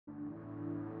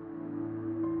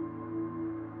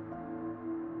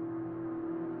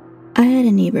I had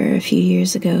a neighbor a few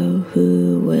years ago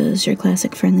who was your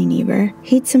classic friendly neighbor.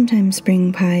 He'd sometimes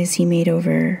bring pies he made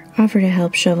over, offer to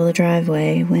help shovel the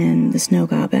driveway when the snow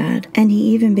got bad, and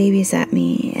he even babysat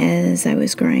me as I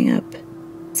was growing up,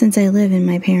 since I live in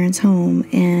my parents' home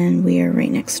and we are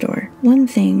right next door. One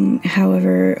thing,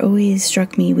 however, always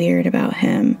struck me weird about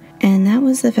him, and that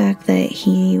was the fact that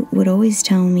he would always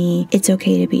tell me it's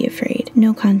okay to be afraid.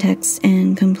 No context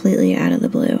and completely out of the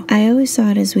blue. I always saw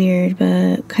it as weird,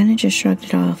 but kind of just shrugged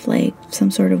it off like some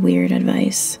sort of weird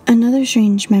advice. Another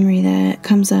strange memory that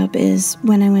comes up is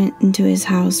when I went into his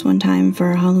house one time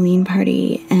for a Halloween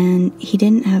party and he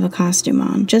didn't have a costume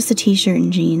on, just a t-shirt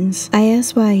and jeans. I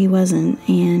asked why he wasn't,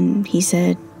 and he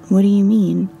said, "What do you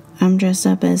mean? I'm dressed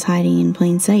up as hiding in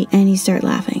plain sight," and he started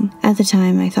laughing. At the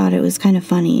time, I thought it was kind of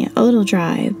funny, a little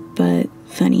dry, but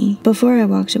funny. Before I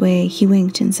walked away, he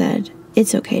winked and said,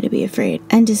 "It's okay to be afraid,"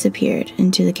 and disappeared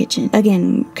into the kitchen.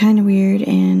 Again, kind of weird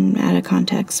and out of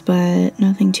context, but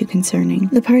nothing too concerning.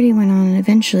 The party went on and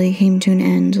eventually came to an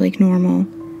end like normal.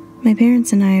 My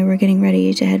parents and I were getting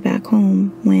ready to head back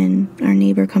home when our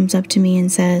neighbor comes up to me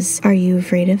and says, "Are you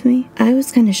afraid of me?" I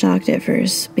was kind of shocked at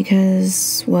first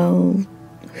because, well,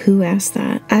 who asked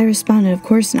that? I responded, "Of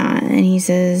course not," and he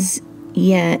says,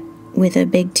 yet with a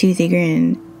big toothy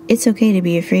grin, "It's okay to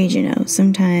be afraid, you know.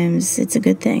 Sometimes it's a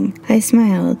good thing." I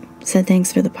smiled, said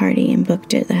thanks for the party, and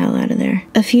booked it the hell out of there.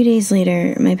 A few days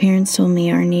later, my parents told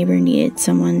me our neighbor needed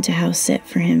someone to house sit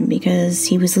for him because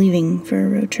he was leaving for a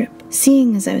road trip.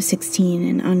 Seeing as I was 16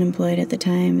 and unemployed at the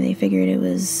time, they figured it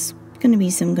was gonna be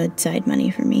some good side money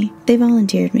for me. They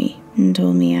volunteered me and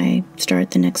told me I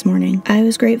start the next morning. I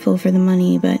was grateful for the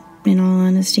money, but in all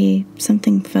honesty,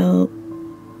 something felt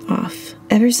off.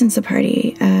 Ever since the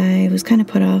party, I was kind of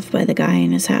put off by the guy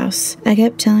in his house. I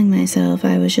kept telling myself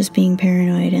I was just being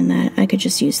paranoid and that I could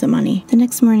just use the money. The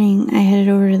next morning, I headed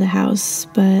over to the house,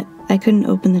 but I couldn't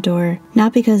open the door.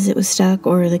 Not because it was stuck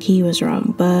or the key was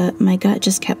wrong, but my gut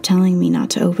just kept telling me not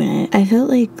to open it. I felt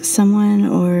like someone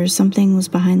or something was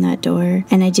behind that door,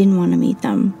 and I didn't want to meet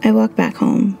them. I walked back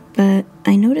home, but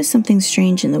I noticed something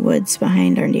strange in the woods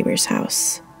behind our neighbor's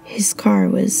house. His car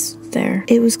was there.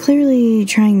 It was clearly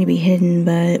trying to be hidden,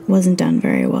 but wasn't done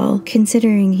very well.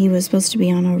 Considering he was supposed to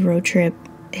be on a road trip,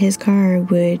 his car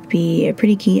would be a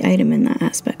pretty key item in that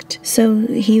aspect. So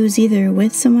he was either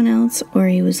with someone else or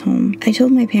he was home. I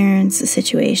told my parents the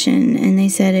situation and they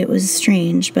said it was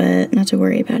strange, but not to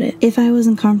worry about it. If I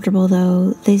wasn't comfortable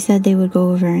though, they said they would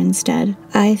go over instead.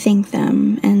 I thanked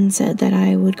them and said that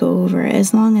I would go over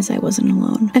as long as I wasn't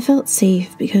alone. I felt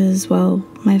safe because, well,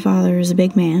 my father is a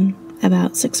big man,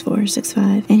 about 6'4",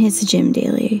 6'5", and hits the gym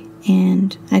daily,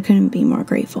 and I couldn't be more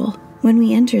grateful. When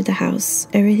we entered the house,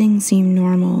 everything seemed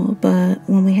normal, but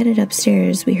when we headed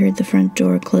upstairs, we heard the front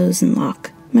door close and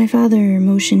lock. My father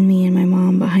motioned me and my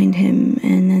mom behind him,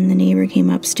 and then the neighbor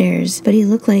came upstairs, but he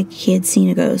looked like he had seen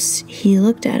a ghost. He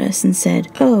looked at us and said,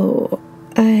 "Oh,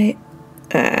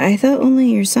 I thought only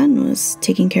your son was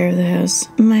taking care of the house."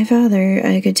 My father,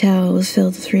 I could tell, was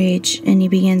filled with rage, and he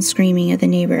began screaming at the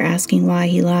neighbor, asking why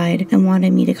he lied and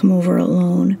wanted me to come over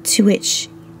alone, to which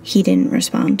he didn't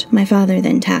respond. My father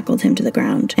then tackled him to the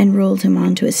ground and rolled him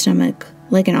onto his stomach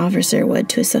like an officer would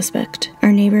to a suspect.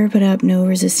 Our neighbor put up no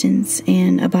resistance,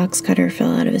 and a box cutter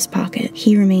fell out of his pocket.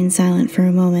 He remained silent for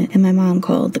a moment, and my mom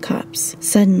called the cops.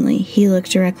 Suddenly, he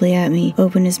looked directly at me,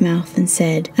 opened his mouth, and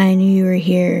said, "I knew you were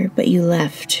here, but you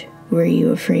left. Were you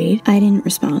afraid?" I didn't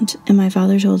respond, and my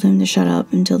father told him to shut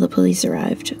up until the police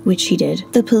arrived, which he did.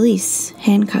 The police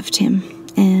handcuffed him,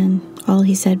 and all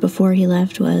he said before he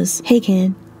left was, "Hey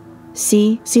kid,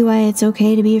 See why it's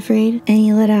okay to be afraid?" And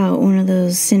he let out one of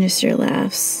those sinister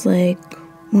laughs, like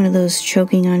one of those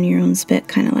choking on your own spit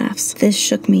kind of laughs. This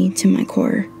shook me to my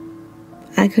core.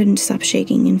 I couldn't stop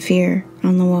shaking in fear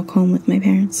on the walk home with my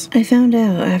parents. I found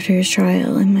out after his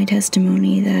trial and my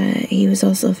testimony that he was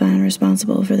also found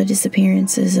responsible for the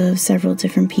disappearances of several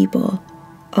different people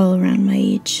all around my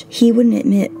age. He wouldn't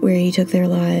admit where he took their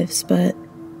lives, but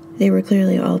they were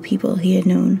clearly all people he had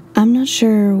known. I'm not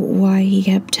sure why he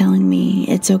kept telling me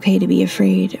it's okay to be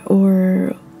afraid,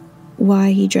 or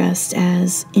why he dressed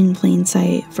as in plain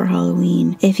sight for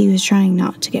Halloween if he was trying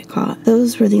not to get caught.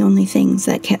 Those were the only things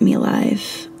that kept me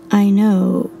alive. I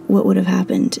know what would have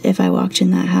happened if I walked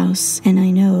in that house, and I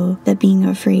know that being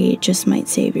afraid just might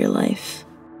save your life.